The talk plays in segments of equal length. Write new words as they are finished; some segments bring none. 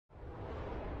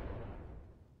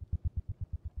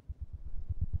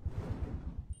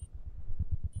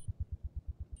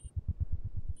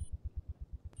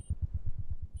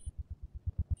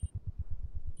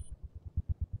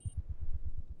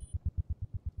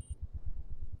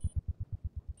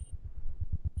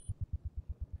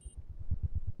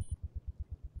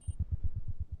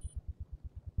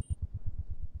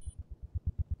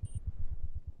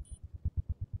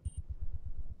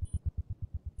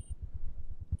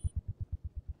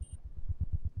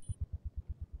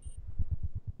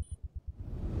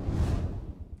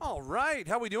right.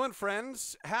 How we doing,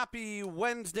 friends? Happy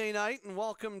Wednesday night, and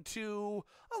welcome to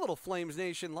a little Flames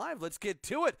Nation Live. Let's get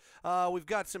to it. We've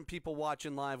got some people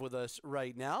watching live with us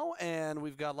right now, and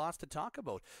we've got lots to talk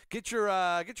about. Get your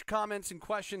comments and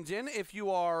questions in if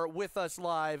you are with us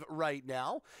live right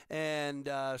now, and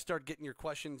start getting your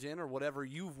questions in or whatever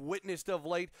you've witnessed of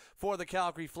late for the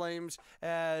Calgary Flames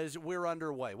as we're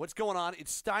underway. What's going on?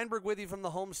 It's Steinberg with you from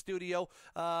the home studio.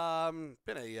 Been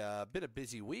a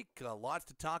busy week. Lots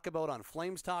to talk about on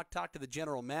Flames Talk. Talk to the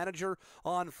general manager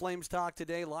on Flames Talk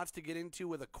today. Lots to get into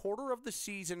with a quarter of the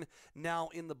season now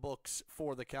in the books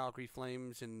for the Calgary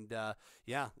Flames. And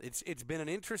it's been an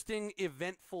interesting,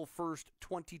 eventful first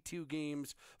 22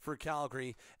 games for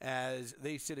Calgary as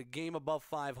they sit a game above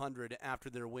 500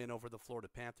 after their win over the Florida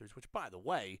Panthers, which, by the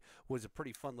way, was a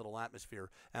pretty fun little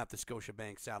atmosphere at the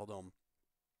Scotiabank Saddledome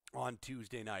on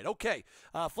Tuesday night. Okay,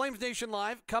 Flames Nation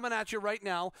Live coming at you right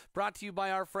now, brought to you by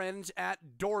our friends at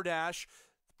DoorDash.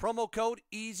 Promo code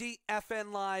EASY,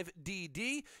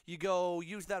 FNLiveDD. You go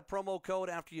use that promo code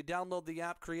after you download the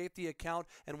app, create the account,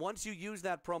 and once you use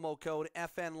that promo code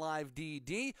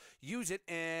FNLiveDD, use it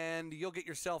and you'll get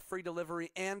yourself free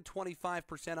delivery and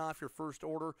 25% off your first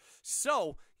order.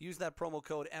 So use that promo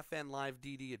code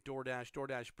FNLiveDD at DoorDash.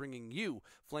 DoorDash bringing you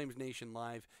Flames Nation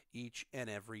Live each and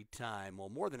every time. Well,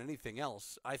 more than anything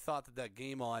else, I thought that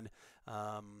game on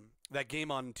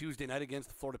Tuesday night against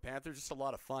the Florida Panthers, just a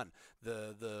lot of fun.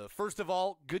 The first of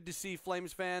all, good to see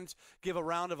Flames fans give a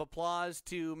round of applause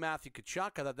to Matthew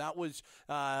Tkachuk. I thought that was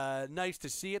nice to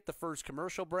see at the first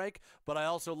commercial break, but I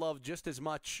also loved just as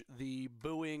much the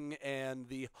booing and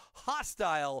the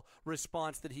hostile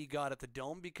response that he got at the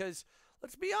Dome because,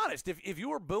 let's be honest, if you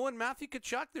were booing Matthew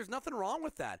Tkachuk, there's nothing wrong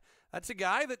with that. That's a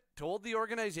guy that told the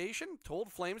organization,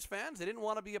 told Flames fans they didn't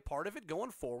want to be a part of it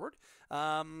going forward.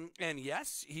 And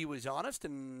yes, he was honest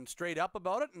and straight up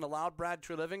about it and allowed Brad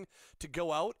Treliving to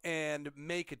go out and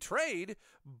make a trade.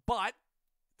 But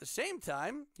at the same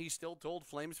time, he still told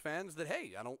Flames fans that,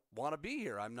 hey, I don't want to be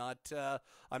here. I'm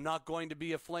not going to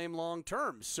be a Flame long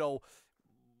term. So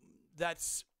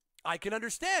that's, I can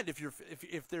understand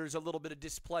if there's a little bit of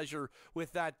displeasure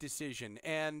with that decision.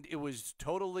 And it was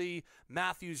totally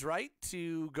Matthew's right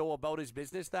to go about his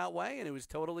business that way, and it was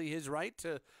totally his right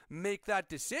to make that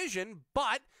decision.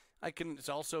 But it's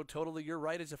also totally your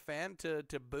right as a fan to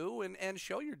boo and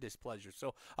show your displeasure.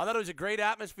 So I thought it was a great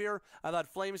atmosphere. I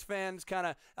thought Flames fans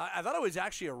I thought it was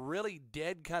actually a really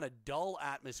dead, kind of dull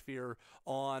atmosphere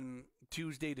on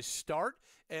Tuesday to start.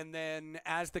 And then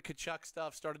as the Tkachuk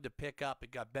stuff started to pick up,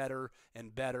 it got better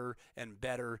and better and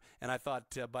better. And I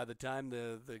thought by the time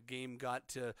the game got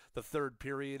to the third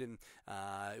period, and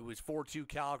it was 4-2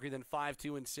 Calgary, then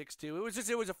 5-2 and 6-2.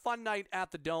 It was a fun night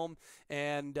at the Dome,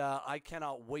 and I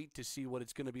cannot wait to see what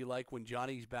it's going to be like when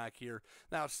Johnny's back here.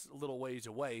 Now it's a little ways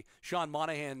away. Sean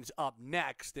Monahan's up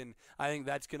next, and I think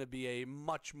that's going to be a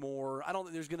much more, I don't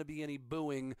think there's going to be any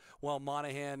booing while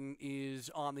Monahan is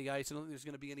on the ice. I don't think there's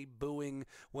going to be any booing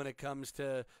when it comes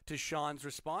to Sean's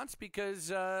response because,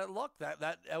 look,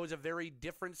 that was a very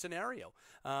different scenario.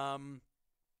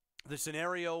 The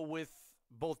scenario with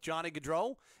both Johnny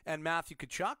Gaudreau and Matthew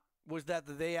Tkachuk was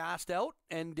that they asked out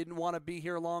and didn't want to be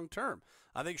here long term.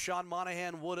 I think Sean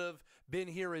Monahan would have been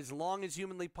here as long as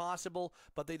humanly possible,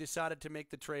 but they decided to make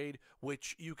the trade,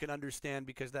 which you can understand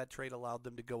because that trade allowed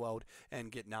them to go out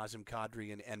and get Nazem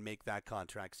Kadri and make that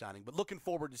contract signing. But looking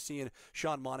forward to seeing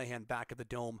Sean Monahan back at the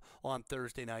Dome on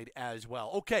Thursday night as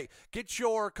well. Okay, get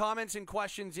your comments and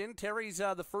questions in. Terry's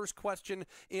the first question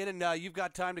in, and you've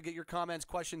got time to get your comments,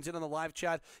 questions in on the live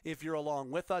chat if you're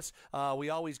along with us. We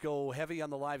always go heavy on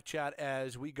the live chat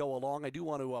as we go along. I do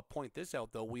want to point this out,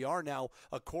 though. We are now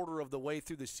a quarter of the way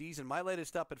through the season. My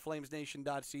latest up at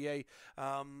FlamesNation.ca.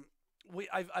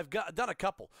 I've done a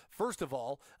couple. First of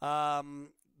all,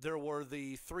 there were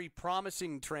the three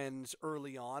promising trends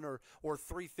early on, or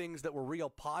three things that were real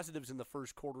positives in the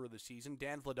first quarter of the season.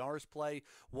 Dan Vladar's play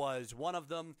was one of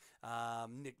them.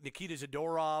 Nikita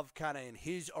Zadorov, kind of in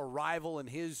his arrival and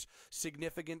his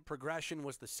significant progression,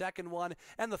 was the second one.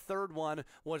 And the third one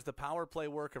was the power play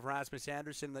work of Rasmus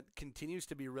Andersson that continues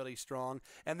to be really strong.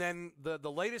 And then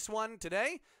the latest one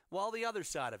today, well, the other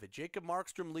side of it. Jacob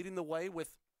Markstrom leading the way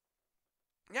with,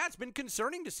 yeah, it's been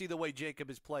concerning to see the way Jacob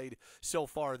has played so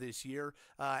far this year.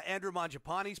 Andrew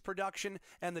Mangiapane's production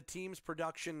and the team's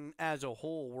production as a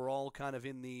whole were all kind of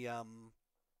in the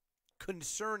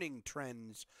concerning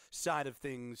trends side of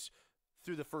things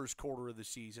through the first quarter of the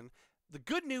season. The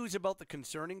good news about the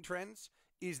concerning trends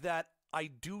is that I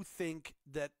do think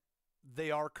that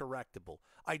they are correctable.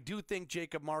 I do think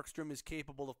Jacob Markstrom is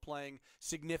capable of playing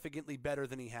significantly better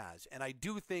than he has. And I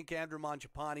do think Andrew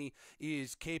Mangiapane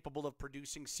is capable of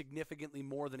producing significantly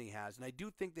more than he has. And I do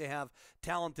think they have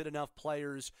talented enough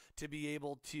players to be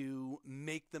able to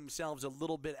make themselves a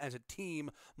little bit as a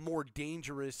team more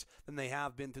dangerous than they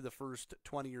have been through the first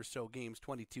 20 or so games,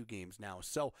 22 games now.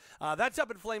 So that's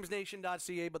up at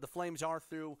FlamesNation.ca, but the Flames are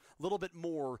through a little bit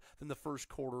more than the first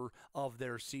quarter of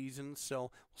their season.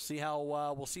 So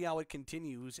we'll see how it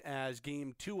continues as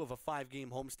Game 2 of a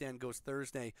 5-game homestand goes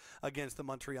Thursday against the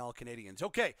Montreal Canadiens.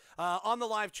 Okay, on the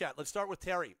live chat, let's start with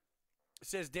Terry. It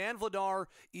says Dan Vladar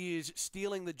is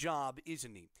stealing the job,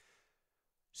 isn't he?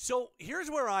 So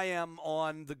here's where I am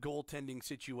on the goaltending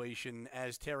situation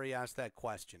as Terry asked that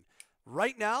question.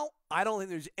 Right now, I don't think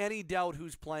there's any doubt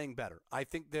who's playing better. I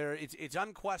think it's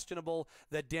unquestionable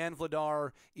that Dan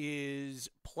Vladar is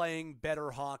playing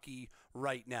better hockey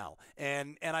right now.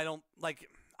 And I don't like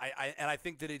I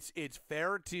think that it's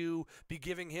fair to be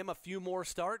giving him a few more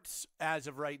starts as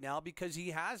of right now because he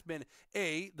has been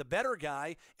A, the better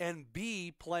guy, and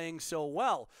B, playing so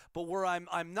well. But where I'm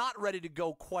not ready to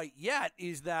go quite yet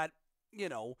is that, you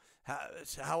know,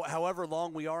 however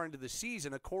long we are into the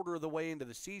season, a quarter of the way into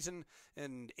the season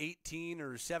and 18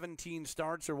 or 17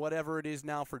 starts or whatever it is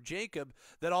now for Jacob,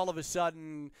 that all of a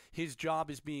sudden his job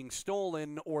is being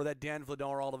stolen or that Dan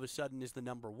Vladar all of a sudden is the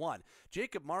number one.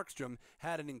 Jacob Markstrom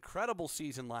had an incredible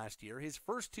season last year. His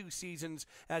first 2 seasons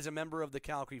as a member of the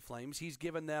Calgary Flames, he's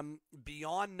given them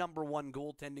beyond number one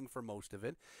goaltending for most of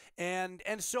it. And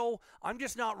so I'm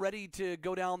just not ready to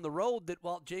go down the road that,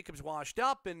 well, Jacob's washed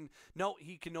up and no,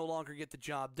 he can no longer get the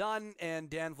job done, and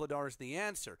Dan Vladar is the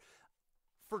answer.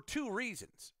 For 2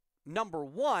 reasons. Number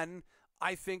one,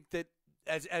 I think that,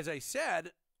 as I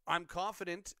said, I'm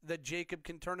confident that Jacob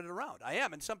can turn it around. I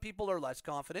am, and some people are less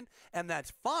confident, and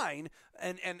that's fine.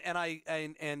 And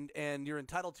you're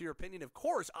entitled to your opinion, of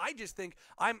course. I just think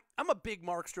I'm a big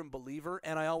Markstrom believer,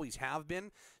 and I always have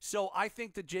been. So I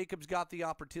think that Jacob's got the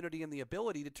opportunity and the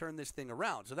ability to turn this thing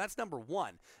around. So that's number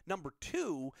one. Number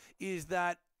two is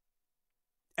that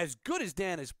as good as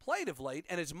Dan has played of late,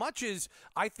 and as much as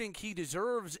I think he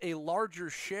deserves a larger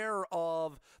share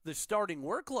of the starting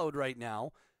workload right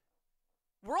now,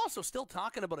 we're also still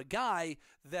talking about a guy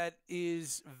that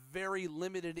is very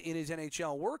limited in his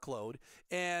NHL workload.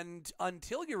 And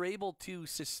until you're able to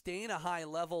sustain a high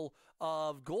level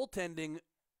of goaltending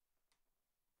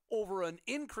over an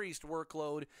increased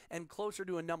workload and closer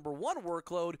to a number one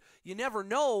workload, you never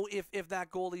know if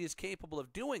that goalie is capable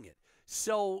of doing it.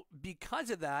 So because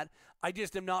of that, I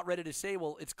just am not ready to say,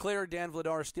 well, it's clear Dan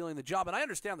Vladar is stealing the job. And I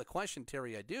understand the question,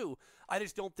 Terry, I do. I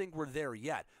just don't think we're there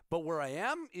yet. But where I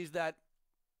am is that,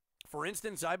 for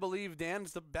instance, I believe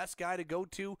Dan's the best guy to go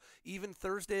to even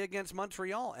Thursday against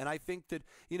Montreal. And I think that,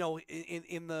 you know,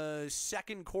 in the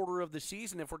second quarter of the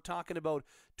season, if we're talking about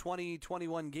 20,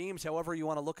 21 games, however you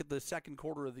want to look at the second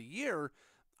quarter of the year,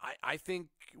 I think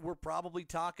we're probably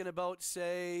talking about,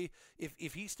 say,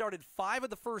 if he started 5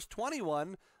 of the first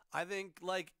 21, I think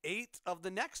like 8 of the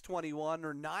next 21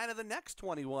 or 9 of the next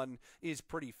 21 is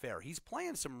pretty fair. He's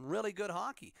playing some really good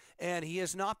hockey, and he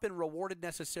has not been rewarded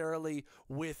necessarily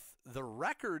with the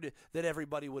record that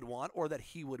everybody would want or that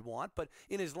he would want. But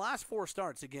in his last 4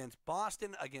 starts against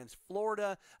Boston, against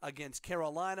Florida, against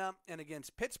Carolina, and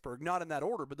against Pittsburgh, not in that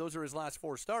order, but those are his last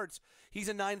 4 starts, he's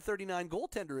a .939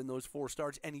 goaltender in those 4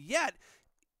 starts. And yet,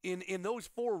 in those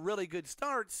 4 really good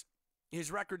starts,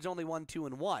 his record's only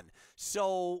 1-2-1.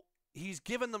 So he's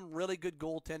given them really good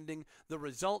goaltending. The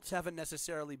results haven't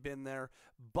necessarily been there,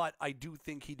 but I do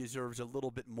think he deserves a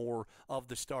little bit more of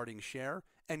the starting share.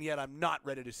 And yet I'm not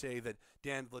ready to say that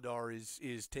Dan Vladar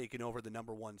is taking over the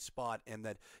number one spot and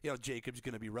that, you know, Jacob's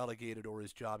going to be relegated or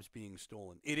his job's being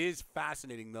stolen. It is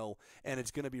fascinating, though, and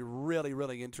it's going to be really,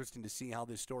 really interesting to see how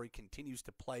this story continues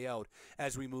to play out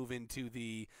as we move into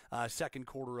the second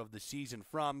quarter of the season.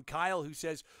 From Kyle, who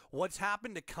says, what's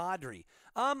happened to Kadri?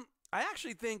 I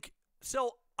actually think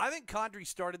so. I think Kadri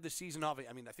started the season off.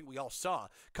 I mean, I think we all saw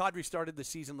Kadri started the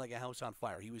season like a house on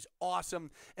fire. He was awesome,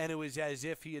 and it was as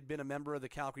if he had been a member of the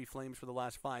Calgary Flames for the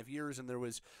last 5 years, and there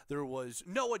was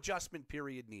no adjustment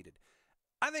period needed.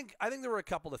 I think there were a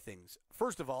couple of things.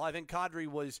 First of all, I think Kadri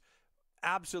was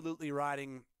absolutely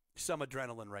riding some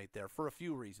adrenaline right there for a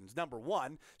few reasons. Number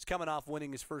one, he's coming off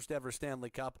winning his first ever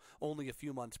Stanley Cup only a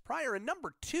few months prior, and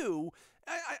number two,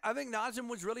 I think Nazem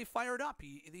was really fired up.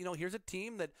 Here's a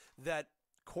team that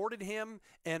courted him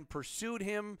and pursued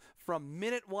him from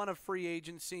minute one of free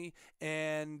agency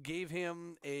and gave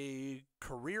him a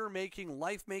career-making,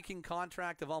 life-making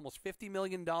contract of almost $50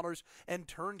 million and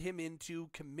turned him into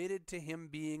committed to him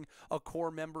being a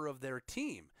core member of their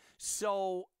team.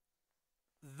 So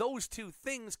those two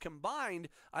things combined,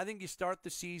 I think you start the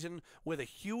season with a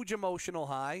huge emotional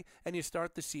high, and you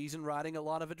start the season riding a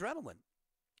lot of adrenaline.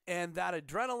 And that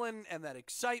adrenaline and that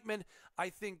excitement, I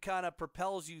think, kind of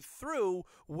propels you through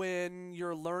when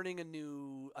you're learning a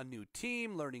new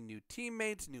team, learning new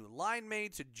teammates, new line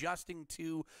mates, adjusting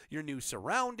to your new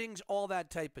surroundings, all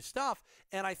that type of stuff.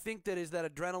 And I think that as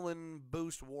that adrenaline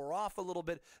boost wore off a little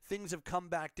bit, things have come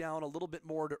back down a little bit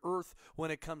more to earth when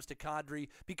it comes to Kadri,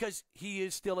 because he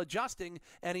is still adjusting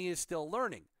and he is still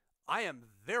learning. I am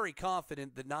very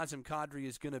confident that Nazem Kadri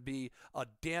is going to be a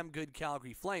damn good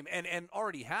Calgary Flame, and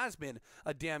already has been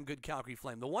a damn good Calgary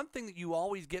Flame. The one thing that you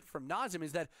always get from Nazem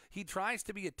is that he tries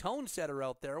to be a tone setter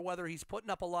out there, whether he's putting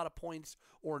up a lot of points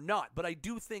or not. But I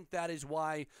do think that is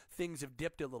why things have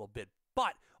dipped a little bit.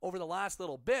 But over the last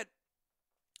little bit,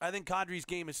 I think Kadri's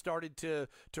game has started to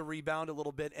rebound a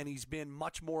little bit, and he's been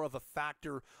much more of a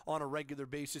factor on a regular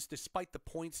basis, despite the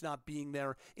points not being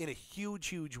there in a huge,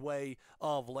 huge way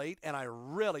of late. And I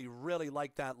really, really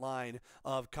like that line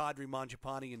of Kadri,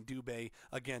 Mangiapane, and Dubé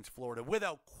against Florida.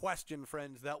 Without question,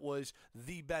 friends, that was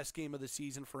the best game of the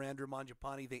season for Andrew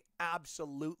Mangiapane. They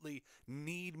absolutely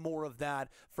need more of that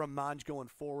from Manj going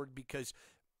forward, because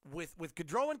with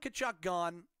Gaudreau and Tkachuk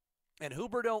gone and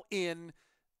Huberdeau in,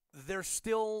 they're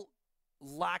still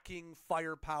lacking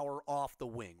firepower off the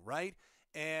wing, right?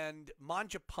 And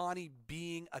Mangiapane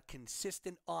being a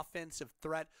consistent offensive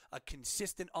threat, a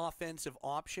consistent offensive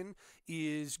option,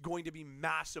 is going to be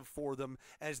massive for them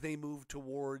as they move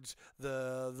towards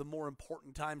the more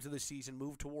important times of the season,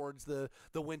 move towards the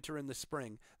winter and the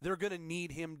spring. They're going to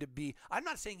need him to be, I'm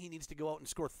not saying he needs to go out and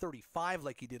score 35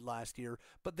 like he did last year,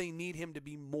 but they need him to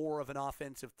be more of an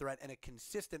offensive threat and a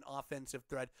consistent offensive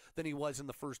threat than he was in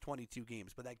the first 22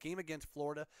 games. But that game against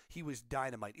Florida, he was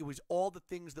dynamite. It was all the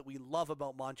things that we love about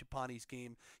Mangiapane's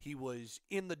game. He was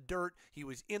in the dirt, he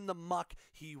was in the muck,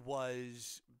 he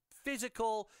was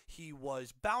physical, he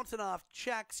was bouncing off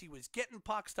checks, he was getting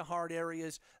pucks to hard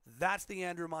areas. That's the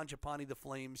Andrew Mangiapane the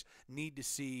Flames need to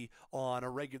see on a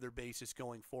regular basis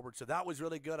going forward. So that was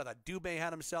really good. I thought Dubé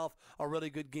had himself a really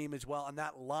good game as well, and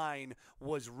that line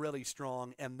was really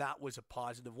strong, and that was a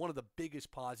positive, one of the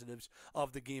biggest positives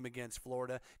of the game against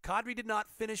Florida. Kadri did not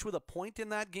finish with a point in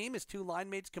that game. His two line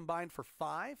mates combined for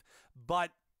 5, but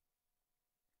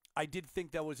I did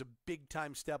think that was a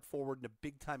big-time step forward and a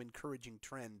big-time encouraging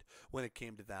trend when it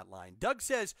came to that line. Doug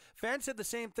says, fans said the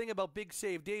same thing about Big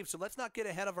Save Dave, so let's not get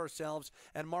ahead of ourselves,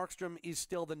 and Markstrom is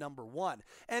still the number one.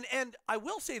 And I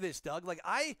will say this, Doug, like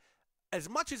as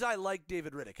much as I like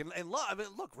David Riddick, and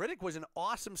look, Riddick was an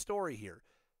awesome story here.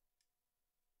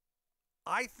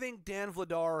 I think Dan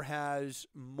Vladar has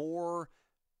more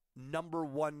number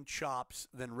one chops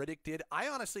than Riddick did.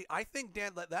 I think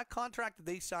Dan, that contract that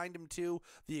they signed him to,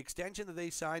 the extension that they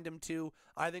signed him to,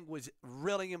 I think was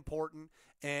really important.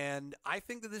 And I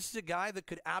think that this is a guy that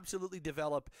could absolutely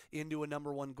develop into a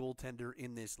number one goaltender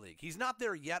in this league. He's not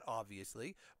there yet,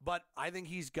 obviously, but I think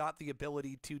he's got the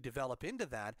ability to develop into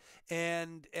that.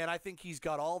 And I think he's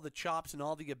got all the chops and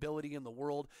all the ability in the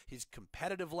world. His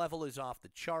competitive level is off the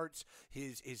charts.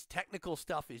 His technical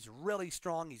stuff is really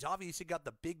strong. He's obviously got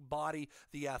the big body,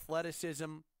 the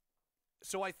athleticism.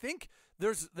 So I think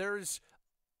there's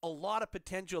a lot of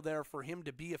potential there for him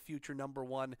to be a future number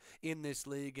one in this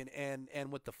league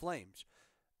and with the Flames.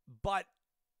 But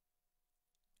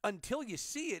until you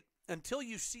see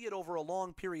it over a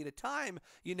long period of time,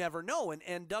 you never know.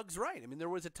 And Doug's right. I mean, there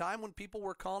was a time when people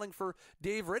were calling for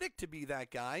Dave Riddick to be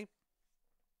that guy.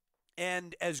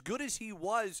 And as good as he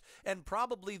was, and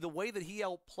probably the way that he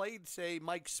outplayed, say,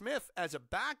 Mike Smith as a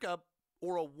backup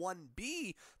or a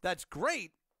 1B, that's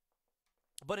great.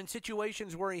 But in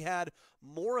situations where he had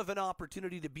more of an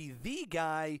opportunity to be the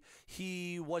guy,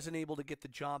 he wasn't able to get the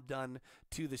job done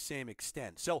to the same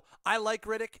extent. So I like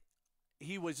Riddick.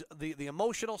 He was the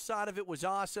emotional side of it was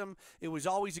awesome. It was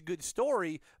always a good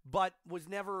story, but was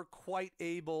never quite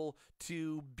able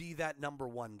to be that number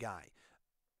one guy.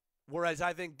 Whereas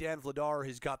I think Dan Vladar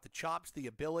has got the chops, the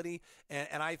ability,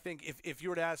 and I think if you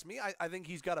were to ask me, I think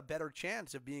he's got a better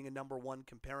chance of being a number one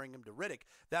comparing him to Riddick.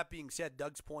 That being said,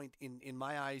 Doug's point in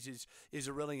my eyes is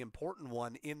a really important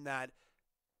one in that,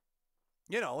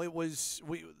 you know,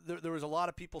 there was a lot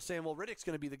of people saying, well, Riddick's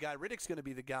going to be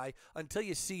the guy. Until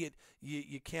you see it,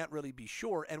 you can't really be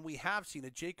sure. And we have seen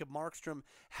it. Jacob Markstrom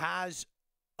has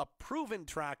a proven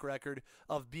track record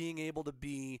of being able to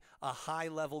be a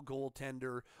high-level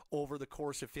goaltender over the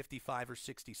course of 55 or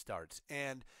 60 starts.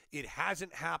 And it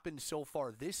hasn't happened so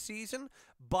far this season,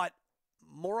 but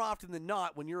more often than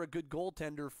not, when you're a good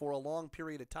goaltender for a long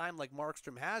period of time like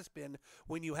Markstrom has been,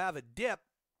 when you have a dip,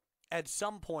 at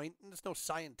some point, there's no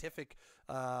scientific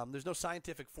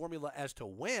formula as to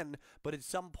when, but at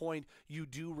some point you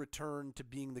do return to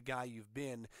being the guy you've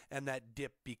been, and that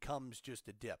dip becomes just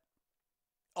a dip.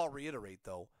 I'll reiterate,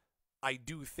 though, I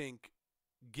do think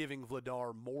giving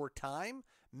Vladar more time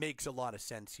makes a lot of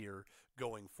sense here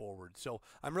going forward. So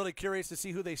I'm really curious to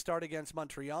see who they start against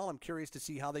Montreal. I'm curious to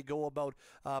see how they go about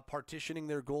partitioning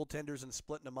their goaltenders and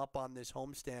splitting them up on this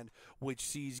homestand, which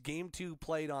sees Game 2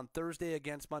 played on Thursday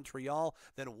against Montreal.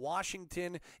 Then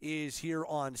Washington is here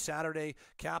on Saturday.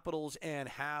 Capitals and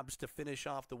Habs to finish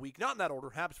off the week. Not in that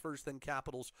order. Habs first, then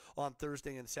Capitals on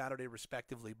Thursday and Saturday,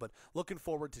 respectively. But looking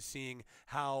forward to seeing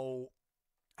how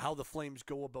the Flames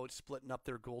go about splitting up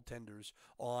their goaltenders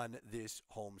on this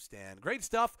homestand. Great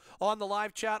stuff on the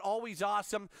live chat. Always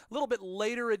awesome. A little bit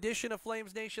later edition of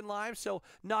Flames Nation Live, so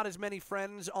not as many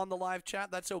friends on the live chat.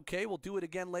 That's okay. We'll do it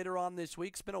again later on this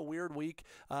week. It's been a weird week,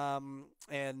 and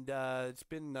it's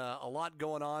been a lot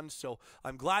going on, so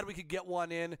I'm glad we could get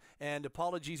one in, and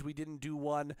apologies we didn't do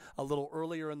one a little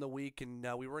earlier in the week, and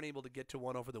we weren't able to get to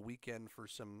one over the weekend for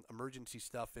some emergency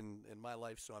stuff in my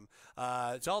life, so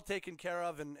it's all taken care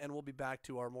of, and we'll be back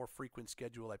to our more frequent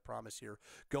schedule, I promise, here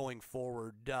going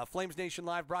forward. Flames Nation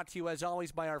Live brought to you, as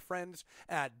always, by our friends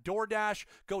at DoorDash.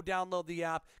 Go download the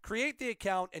app, create the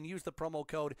account, and use the promo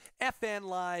code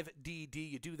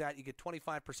FNLiveDD. You do that, you get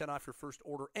 25% off your first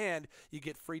order, and you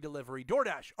get free delivery.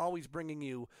 DoorDash, always bringing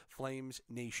you Flames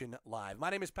Nation Live. My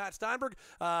name is Pat Steinberg,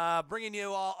 bringing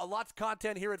you lots of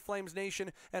content here at Flames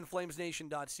Nation and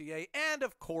FlamesNation.ca. And,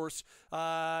 of course,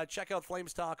 check out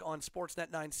Flames Talk on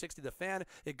Sportsnet 960 The Fan.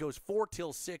 It goes 4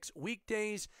 till 6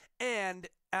 weekdays, and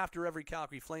after every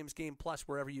Calgary Flames game, plus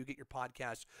wherever you get your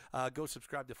podcasts, go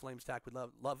subscribe to Flames Talk. We'd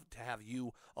love to have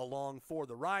you along for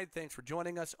the ride. Thanks for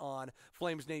joining us on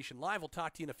Flames Nation Live. We'll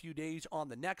talk to you in a few days on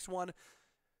the next one.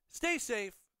 Stay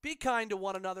safe. Be kind to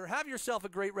one another. Have yourself a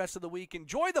great rest of the week.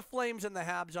 Enjoy the Flames and the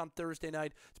Habs on Thursday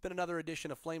night. It's been another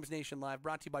edition of Flames Nation Live,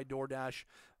 brought to you by DoorDash.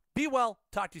 Be well.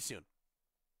 Talk to you soon.